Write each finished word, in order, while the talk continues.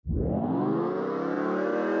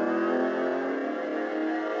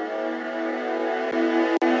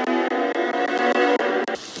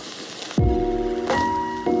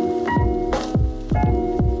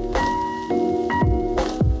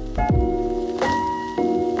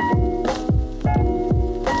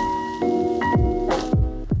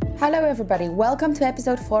everybody. Welcome to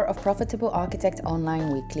episode 4 of Profitable Architect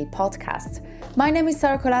Online Weekly Podcast. My name is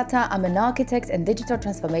Sara Colata. I'm an architect and digital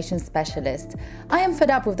transformation specialist. I am fed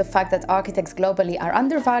up with the fact that architects globally are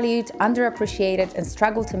undervalued, underappreciated, and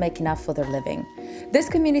struggle to make enough for their living. This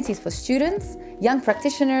community is for students, young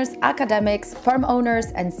practitioners, academics, firm owners,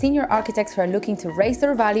 and senior architects who are looking to raise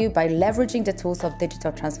their value by leveraging the tools of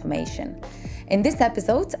digital transformation. In this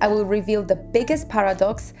episode, I will reveal the biggest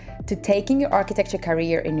paradox to taking your architecture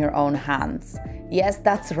career in your own hands. Yes,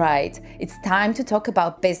 that's right. It's time to talk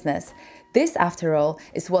about business. This, after all,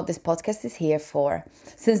 is what this podcast is here for.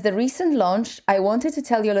 Since the recent launch, I wanted to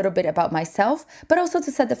tell you a little bit about myself, but also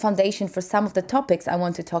to set the foundation for some of the topics I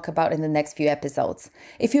want to talk about in the next few episodes.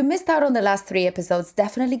 If you missed out on the last 3 episodes,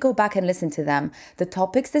 definitely go back and listen to them. The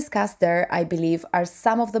topics discussed there, I believe, are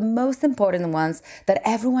some of the most important ones that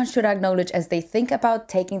everyone should acknowledge as they think about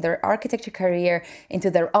taking their architecture career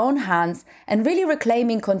into their own hands and really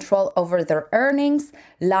reclaiming control over their earnings,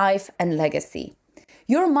 life, and legacy.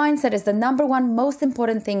 Your mindset is the number one most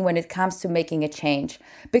important thing when it comes to making a change,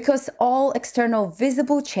 because all external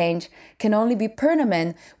visible change can only be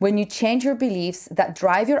permanent when you change your beliefs that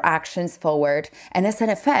drive your actions forward and as an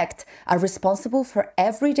effect are responsible for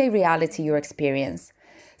everyday reality you experience.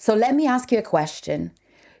 So let me ask you a question.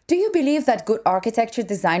 Do you believe that good architecture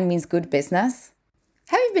design means good business?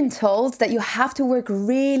 Have you been told that you have to work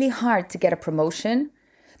really hard to get a promotion?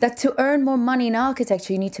 That to earn more money in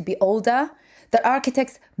architecture you need to be older? That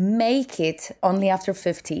architects make it only after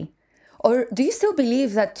 50? Or do you still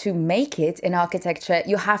believe that to make it in architecture,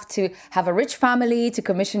 you have to have a rich family to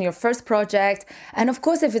commission your first project? And of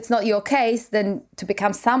course, if it's not your case, then to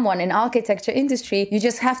become someone in architecture industry, you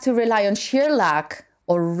just have to rely on sheer luck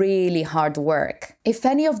or really hard work. If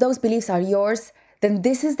any of those beliefs are yours, then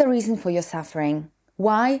this is the reason for your suffering.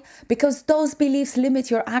 Why? Because those beliefs limit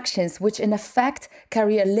your actions, which in effect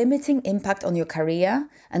carry a limiting impact on your career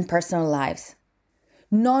and personal lives.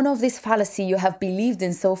 None of this fallacy you have believed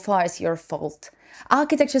in so far is your fault.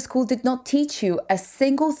 Architecture school did not teach you a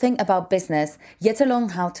single thing about business, yet alone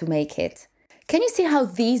how to make it. Can you see how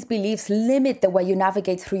these beliefs limit the way you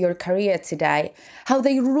navigate through your career today? How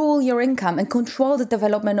they rule your income and control the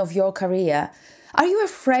development of your career? Are you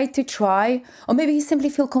afraid to try? Or maybe you simply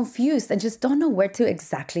feel confused and just don't know where to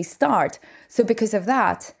exactly start. So because of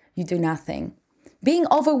that, you do nothing. Being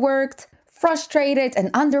overworked, frustrated and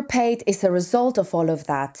underpaid is a result of all of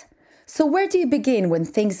that. So where do you begin when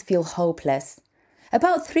things feel hopeless?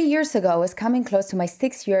 About 3 years ago, I was coming close to my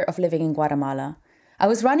 6th year of living in Guatemala. I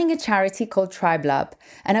was running a charity called TribeLab,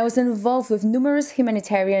 and I was involved with numerous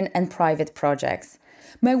humanitarian and private projects.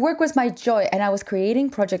 My work was my joy, and I was creating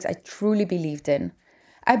projects I truly believed in.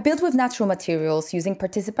 I built with natural materials using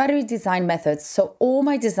participatory design methods, so all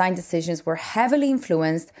my design decisions were heavily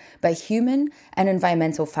influenced by human and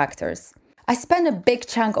environmental factors. I spent a big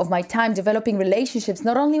chunk of my time developing relationships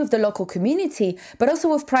not only with the local community, but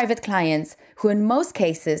also with private clients, who in most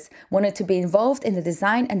cases wanted to be involved in the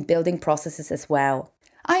design and building processes as well.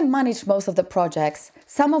 I managed most of the projects,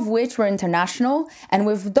 some of which were international, and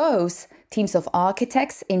with those, teams of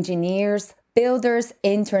architects, engineers, builders,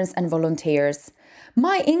 interns, and volunteers.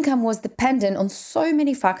 My income was dependent on so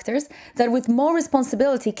many factors that with more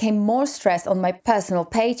responsibility came more stress on my personal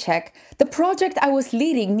paycheck. The project I was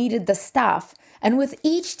leading needed the staff, and with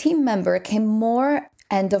each team member came more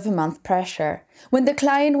end-of-the-month pressure. When the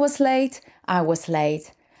client was late, I was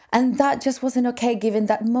late. And that just wasn't okay given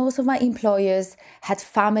that most of my employers had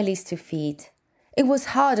families to feed. It was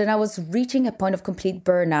hard and I was reaching a point of complete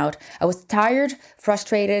burnout. I was tired,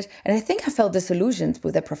 frustrated, and I think I felt disillusioned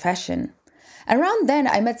with the profession. Around then,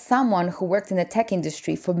 I met someone who worked in the tech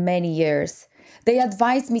industry for many years. They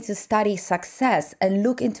advised me to study success and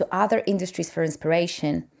look into other industries for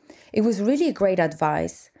inspiration. It was really a great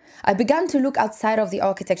advice. I began to look outside of the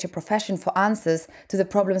architecture profession for answers to the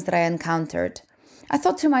problems that I encountered. I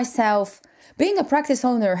thought to myself, being a practice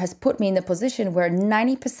owner has put me in a position where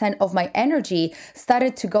 90% of my energy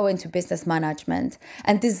started to go into business management,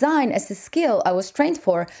 and design as a skill I was trained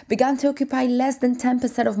for began to occupy less than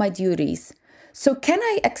 10% of my duties. So can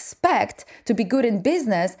I expect to be good in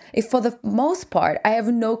business if for the most part I have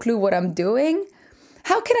no clue what I'm doing?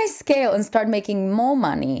 How can I scale and start making more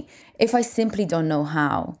money if I simply don't know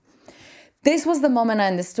how? This was the moment I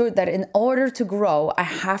understood that in order to grow, I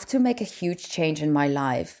have to make a huge change in my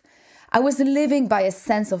life. I was living by a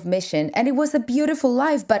sense of mission, and it was a beautiful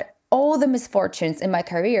life, but all the misfortunes in my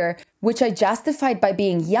career, which I justified by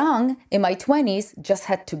being young in my 20s, just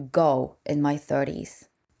had to go in my 30s.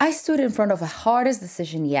 I stood in front of the hardest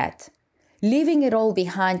decision yet, leaving it all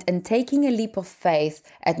behind and taking a leap of faith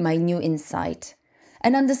at my new insight.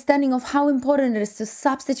 an understanding of how important it is to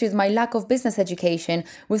substitute my lack of business education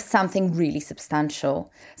with something really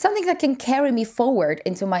substantial, something that can carry me forward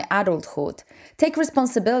into my adulthood, take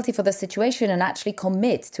responsibility for the situation and actually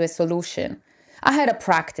commit to a solution. I had a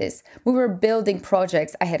practice. We were building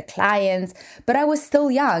projects. I had clients, but I was still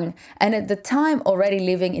young and at the time already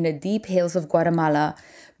living in the deep hills of Guatemala,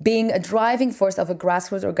 being a driving force of a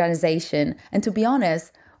grassroots organization, and to be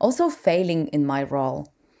honest, also failing in my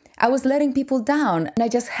role. I was letting people down and I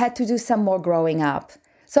just had to do some more growing up.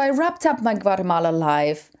 So I wrapped up my Guatemala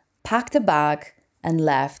life, packed a bag, and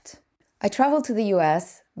left. I traveled to the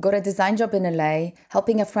US, got a design job in LA,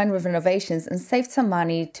 helping a friend with renovations, and saved some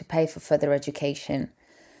money to pay for further education.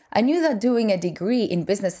 I knew that doing a degree in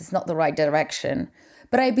business is not the right direction,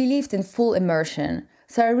 but I believed in full immersion,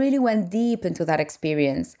 so I really went deep into that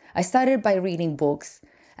experience. I started by reading books,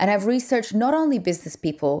 and I've researched not only business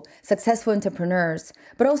people, successful entrepreneurs,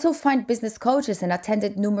 but also find business coaches and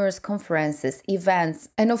attended numerous conferences, events,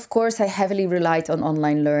 and of course I heavily relied on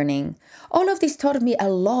online learning. All of this taught me a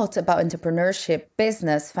lot about entrepreneurship,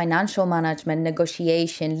 business, financial management,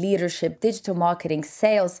 negotiation, leadership, digital marketing,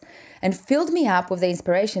 sales, and filled me up with the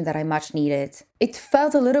inspiration that I much needed. It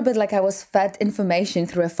felt a little bit like I was fed information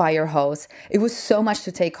through a fire hose. It was so much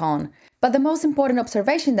to take on. But the most important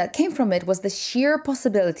observation that came from it was the sheer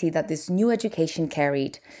possibility that this new education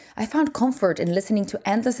carried. I found comfort in listening to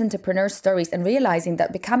endless entrepreneur stories and realizing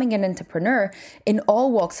that becoming an entrepreneur in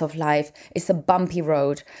all walks of life is a bumpy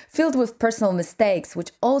road, filled with personal mistakes,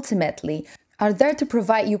 which ultimately are there to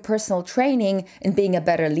provide you personal training in being a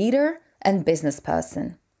better leader and business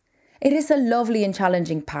person. It is a lovely and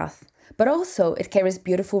challenging path, but also it carries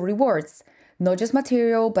beautiful rewards. Not just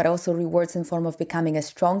material, but also rewards in form of becoming a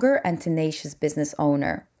stronger and tenacious business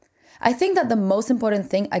owner. I think that the most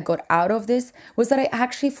important thing I got out of this was that I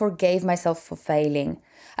actually forgave myself for failing.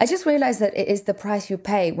 I just realized that it is the price you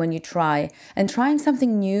pay when you try, and trying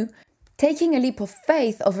something new, taking a leap of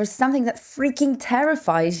faith over something that freaking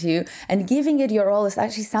terrifies you and giving it your all is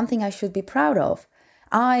actually something I should be proud of.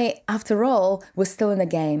 I, after all, was still in the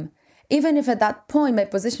game. Even if at that point my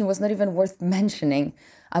position was not even worth mentioning,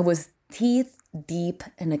 I was teeth deep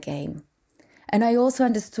in a game. And I also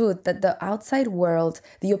understood that the outside world,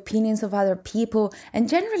 the opinions of other people, and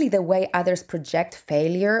generally the way others project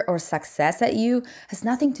failure or success at you has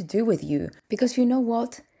nothing to do with you. Because you know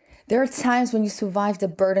what? There are times when you survive the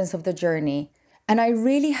burdens of the journey. And I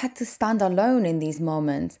really had to stand alone in these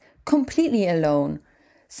moments, completely alone.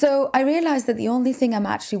 So I realized that the only thing I'm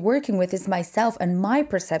actually working with is myself and my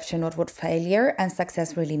perception of what failure and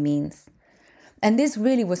success really means. And this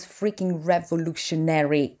really was freaking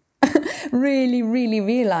revolutionary. Really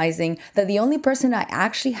realizing that the only person I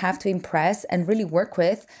actually have to impress and really work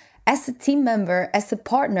with as a team member, as a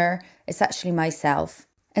partner, is actually myself.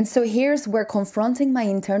 And so here's where confronting my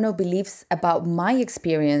internal beliefs about my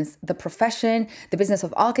experience, the profession, the business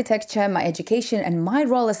of architecture, my education, and my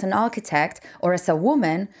role as an architect or as a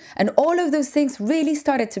woman, and all of those things really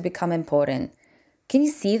started to become important. Can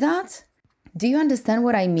you see that? Do you understand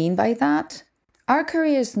what I mean by that? Our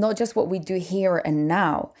career is not just what we do here and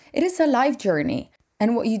now. It is a life journey.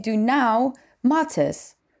 And what you do now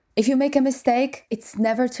matters. If you make a mistake, it's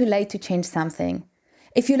never too late to change something.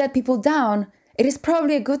 If you let people down, it is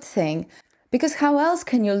probably a good thing. Because how else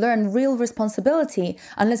can you learn real responsibility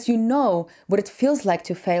unless you know what it feels like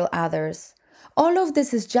to fail others? All of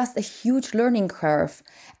this is just a huge learning curve,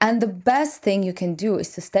 and the best thing you can do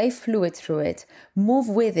is to stay fluid through it, move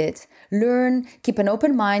with it, learn, keep an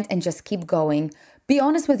open mind, and just keep going. Be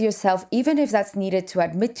honest with yourself, even if that's needed to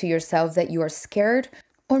admit to yourself that you are scared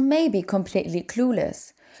or maybe completely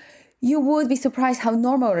clueless. You would be surprised how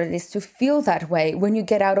normal it is to feel that way when you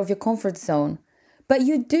get out of your comfort zone. But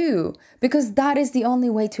you do, because that is the only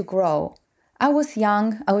way to grow. I was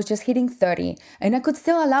young, I was just hitting 30, and I could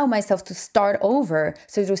still allow myself to start over,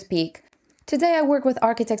 so to speak. Today I work with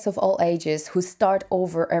architects of all ages who start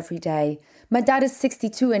over every day. My dad is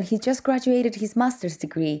 62 and he just graduated his master's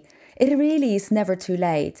degree. It really is never too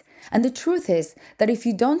late. And the truth is that if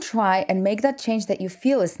you don't try and make that change that you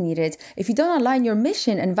feel is needed, if you don't align your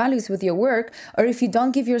mission and values with your work, or if you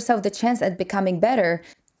don't give yourself the chance at becoming better,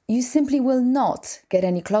 you simply will not get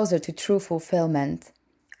any closer to true fulfillment.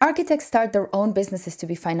 Architects start their own businesses to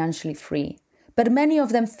be financially free, but many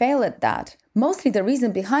of them fail at that. Mostly the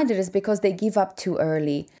reason behind it is because they give up too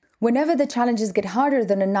early. Whenever the challenges get harder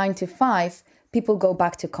than a 9 to 5, people go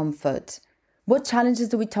back to comfort. What challenges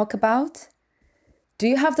do we talk about? Do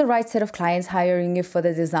you have the right set of clients hiring you for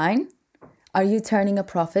the design? Are you turning a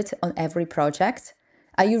profit on every project?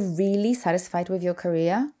 Are you really satisfied with your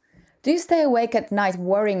career? Do you stay awake at night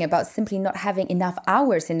worrying about simply not having enough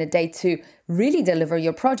hours in the day to really deliver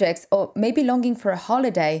your projects, or maybe longing for a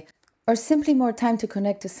holiday, or simply more time to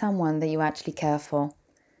connect to someone that you actually care for?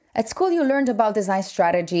 At school, you learned about design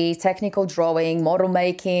strategy, technical drawing, model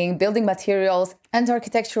making, building materials, and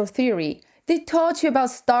architectural theory. They taught you about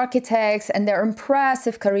star architects and their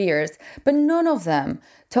impressive careers, but none of them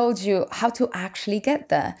told you how to actually get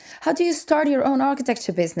there. How do you start your own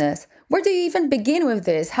architecture business? Where do you even begin with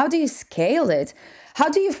this? How do you scale it? How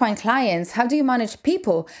do you find clients? How do you manage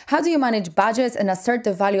people? How do you manage budgets and assert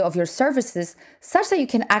the value of your services such that you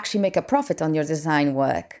can actually make a profit on your design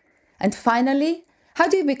work? And finally, how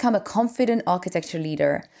do you become a confident architecture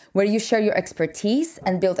leader, where you share your expertise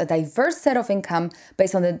and build a diverse set of income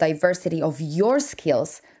based on the diversity of your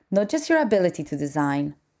skills, not just your ability to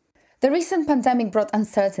design? The recent pandemic brought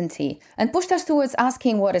uncertainty and pushed us towards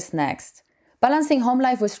asking what is next. Balancing home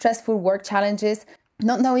life with stressful work challenges,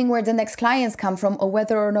 not knowing where the next clients come from or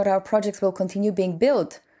whether or not our projects will continue being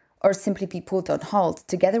built or simply be put on hold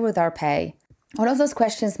together with our pay. All of those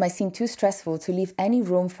questions might seem too stressful to leave any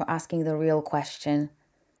room for asking the real question.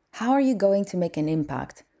 How are you going to make an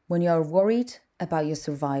impact when you are worried about your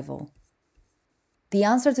survival? The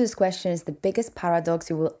answer to this question is the biggest paradox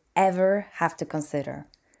you will ever have to consider.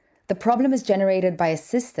 The problem is generated by a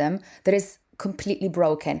system that is completely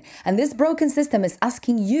broken. And this broken system is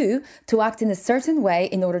asking you to act in a certain way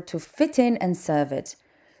in order to fit in and serve it.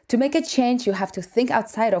 To make a change, you have to think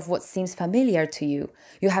outside of what seems familiar to you.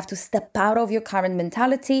 You have to step out of your current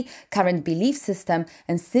mentality, current belief system,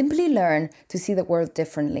 and simply learn to see the world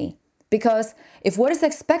differently. Because if what is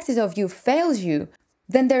expected of you fails you,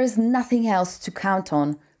 then there is nothing else to count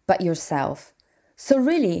on but yourself. So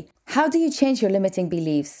really, how do you change your limiting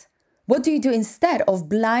beliefs? What do you do instead of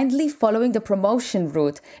blindly following the promotion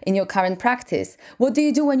route in your current practice? What do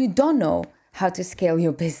you do when you don't know how to scale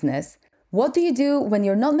your business? What do you do when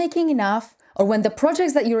you're not making enough, or when the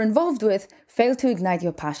projects that you're involved with fail to ignite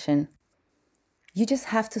your passion? You just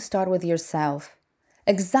have to start with yourself.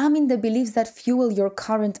 Examine the beliefs that fuel your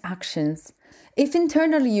current actions. If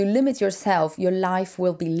internally you limit yourself, your life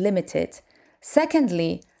will be limited.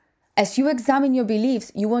 Secondly, as you examine your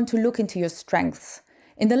beliefs, you want to look into your strengths.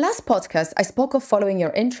 In the last podcast, I spoke of following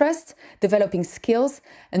your interests, developing skills,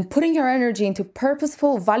 and putting your energy into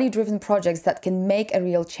purposeful, value-driven projects that can make a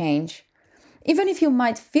real change. Even if you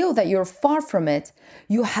might feel that you're far from it,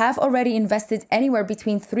 you have already invested anywhere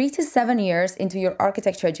between 3 to 7 years into your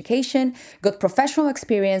architecture education, got professional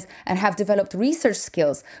experience, and have developed research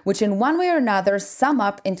skills, which in one way or another sum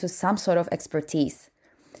up into some sort of expertise.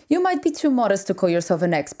 You might be too modest to call yourself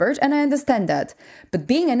an expert, and I understand that. But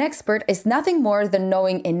being an expert is nothing more than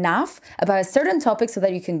knowing enough about a certain topic so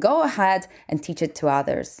that you can go ahead and teach it to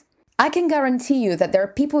others. I can guarantee you that there are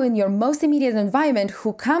people in your most immediate environment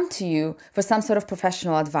who come to you for some sort of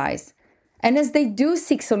professional advice. And as they do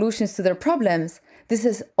seek solutions to their problems, this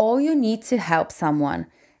is all you need to help someone.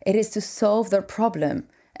 It is to solve their problem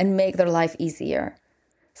and make their life easier.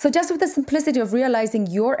 So just with the simplicity of realizing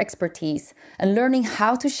your expertise and learning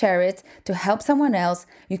how to share it to help someone else,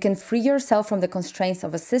 you can free yourself from the constraints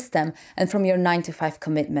of a system and from your 9-to-5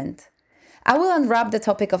 commitment. I will unwrap the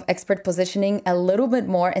topic of expert positioning a little bit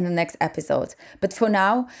more in the next episode, but for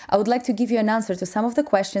now, I would like to give you an answer to some of the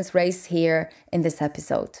questions raised here in this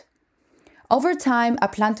episode. Over time, I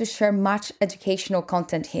plan to share much educational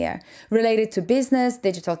content here related to business,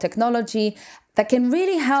 digital technology, that can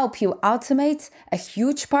really help you automate a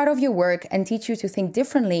huge part of your work and teach you to think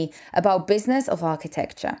differently about business of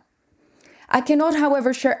architecture. I cannot,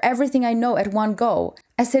 however, share everything I know at one go,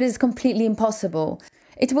 as it is completely impossible.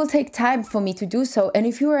 It will take time for me to do so, and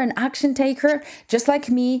if you are an action taker, just like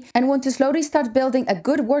me, and want to slowly start building a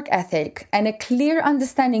good work ethic and a clear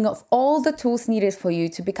understanding of all the tools needed for you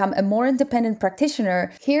to become a more independent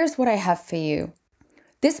practitioner, here's what I have for you.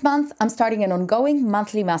 This month, I'm starting an ongoing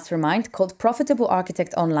monthly mastermind called Profitable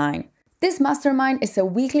Architect Online. This mastermind is a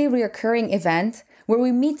weekly recurring event where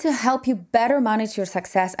we meet to help you better manage your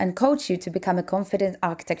success and coach you to become a confident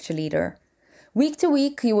architecture leader. Week to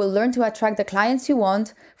week, you will learn to attract the clients you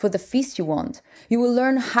want for the feast you want. You will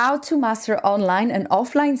learn how to master online and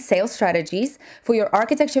offline sales strategies for your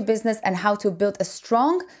architecture business and how to build a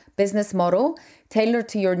strong business model tailored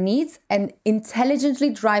to your needs and intelligently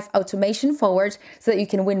drive automation forward so that you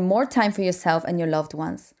can win more time for yourself and your loved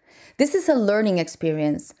ones. This is a learning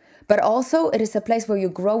experience, but also it is a place where you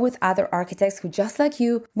grow with other architects who, just like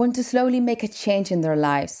you, want to slowly make a change in their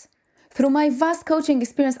lives. Through my vast coaching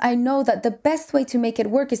experience, I know that the best way to make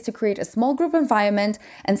it work is to create a small group environment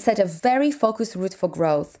and set a very focused route for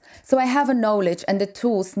growth. So I have a knowledge and the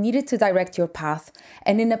tools needed to direct your path.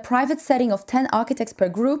 And in a private setting of 10 architects per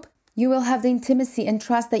group, You will have the intimacy and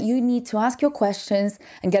trust that you need to ask your questions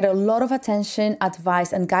and get a lot of attention,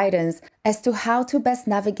 advice, and guidance as to how to best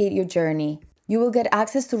navigate your journey. You will get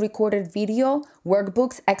access to recorded video,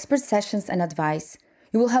 workbooks, expert sessions, and advice.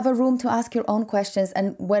 You will have a room to ask your own questions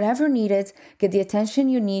and, whenever needed, get the attention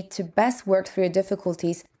you need to best work through your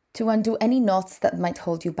difficulties to undo any knots that might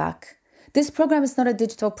hold you back. This program is not a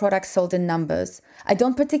digital product sold in numbers. I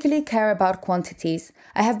don't particularly care about quantities.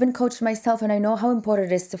 I have been coached myself and I know how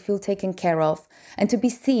important it is to feel taken care of and to be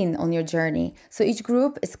seen on your journey. So each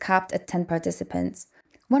group is capped at 10 participants.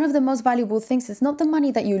 One of the most valuable things is not the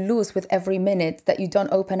money that you lose with every minute that you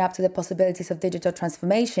don't open up to the possibilities of digital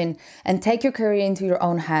transformation and take your career into your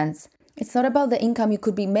own hands. It's not about the income you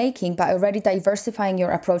could be making by already diversifying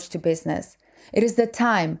your approach to business. It is the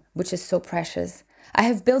time, which is so precious. I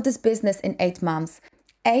have built this business in 8 months.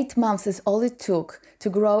 8 months is all it took to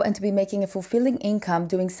grow and to be making a fulfilling income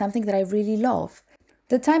doing something that I really love.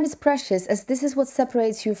 The time is precious as this is what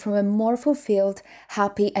separates you from a more fulfilled,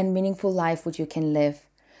 happy and meaningful life which you can live.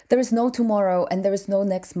 There is no tomorrow and there is no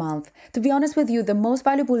next month. To be honest with you, the most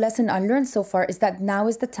valuable lesson I learned so far is that now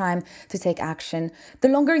is the time to take action. The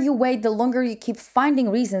longer you wait, the longer you keep finding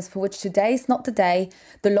reasons for which today is not the day,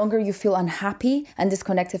 the longer you feel unhappy and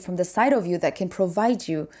disconnected from the side of you that can provide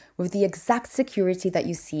you with the exact security that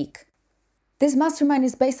you seek. This mastermind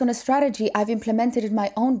is based on a strategy I've implemented in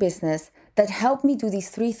my own business that helped me do these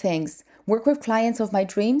 3 things: work with clients of my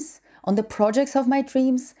dreams, on the projects of my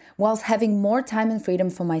dreams, whilst having more time and freedom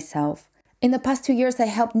for myself. In the past 2 years, I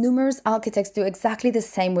helped numerous architects do exactly the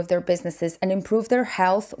same with their businesses and improve their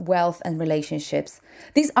health, wealth, and relationships.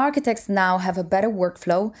 These architects now have a better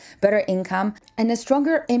workflow, better income, and a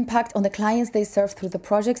stronger impact on the clients they serve through the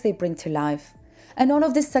projects they bring to life. And all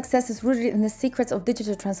of this success is rooted in the secrets of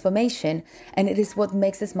digital transformation, and it is what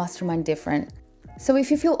makes this mastermind different. So if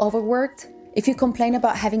you feel overworked, if you complain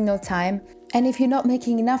about having no time, and if you're not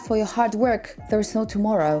making enough for your hard work, there is no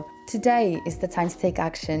tomorrow. Today is the time to take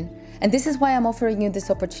action. And this is why I'm offering you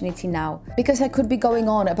this opportunity now. Because I could be going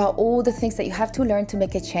on about all the things that you have to learn to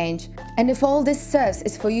make a change. And if all this serves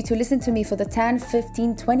is for you to listen to me for the 10,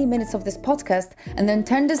 15, 20 minutes of this podcast and then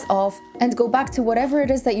turn this off and go back to whatever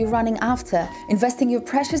it is that you're running after, investing your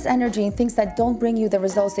precious energy in things that don't bring you the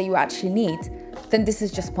results that you actually need, then this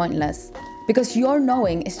is just pointless. Because your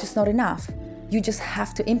knowing is just not enough. You just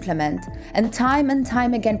have to implement. And time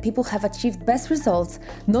again, people have achieved best results,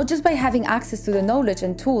 not just by having access to the knowledge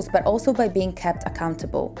and tools, but also by being kept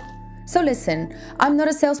accountable. So listen, I'm not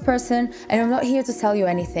a salesperson and I'm not here to sell you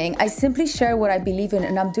anything. I simply share what I believe in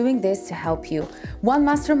and I'm doing this to help you. One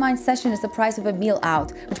mastermind session is the price of a meal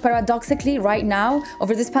out, which paradoxically right now,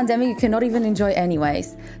 over this pandemic, you cannot even enjoy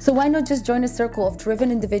anyways. So why not just join a circle of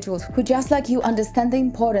driven individuals who just like you understand the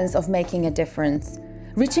importance of making a difference?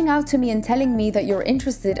 Reaching out to me and telling me that you're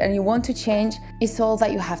interested and you want to change is all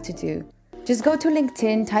that you have to do. Just go to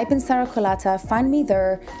LinkedIn, type in Sara Kolata, find me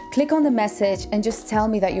there, click on the message and just tell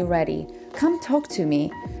me that you're ready. Come talk to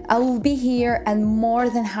me. I will be here and more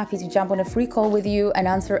than happy to jump on a free call with you and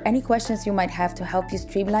answer any questions you might have to help you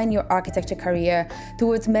streamline your architecture career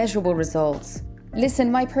towards measurable results.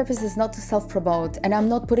 Listen, my purpose is not to self-promote and I'm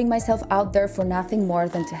not putting myself out there for nothing more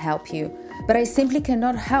than to help you. But I simply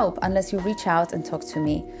cannot help unless you reach out and talk to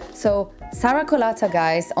me. So, Sara Kolata,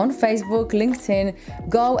 guys, on Facebook, LinkedIn,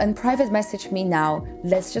 go and private message me now.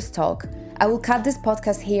 Let's just talk. I will cut this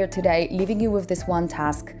podcast here today, leaving you with this one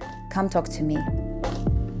task. Come talk to me.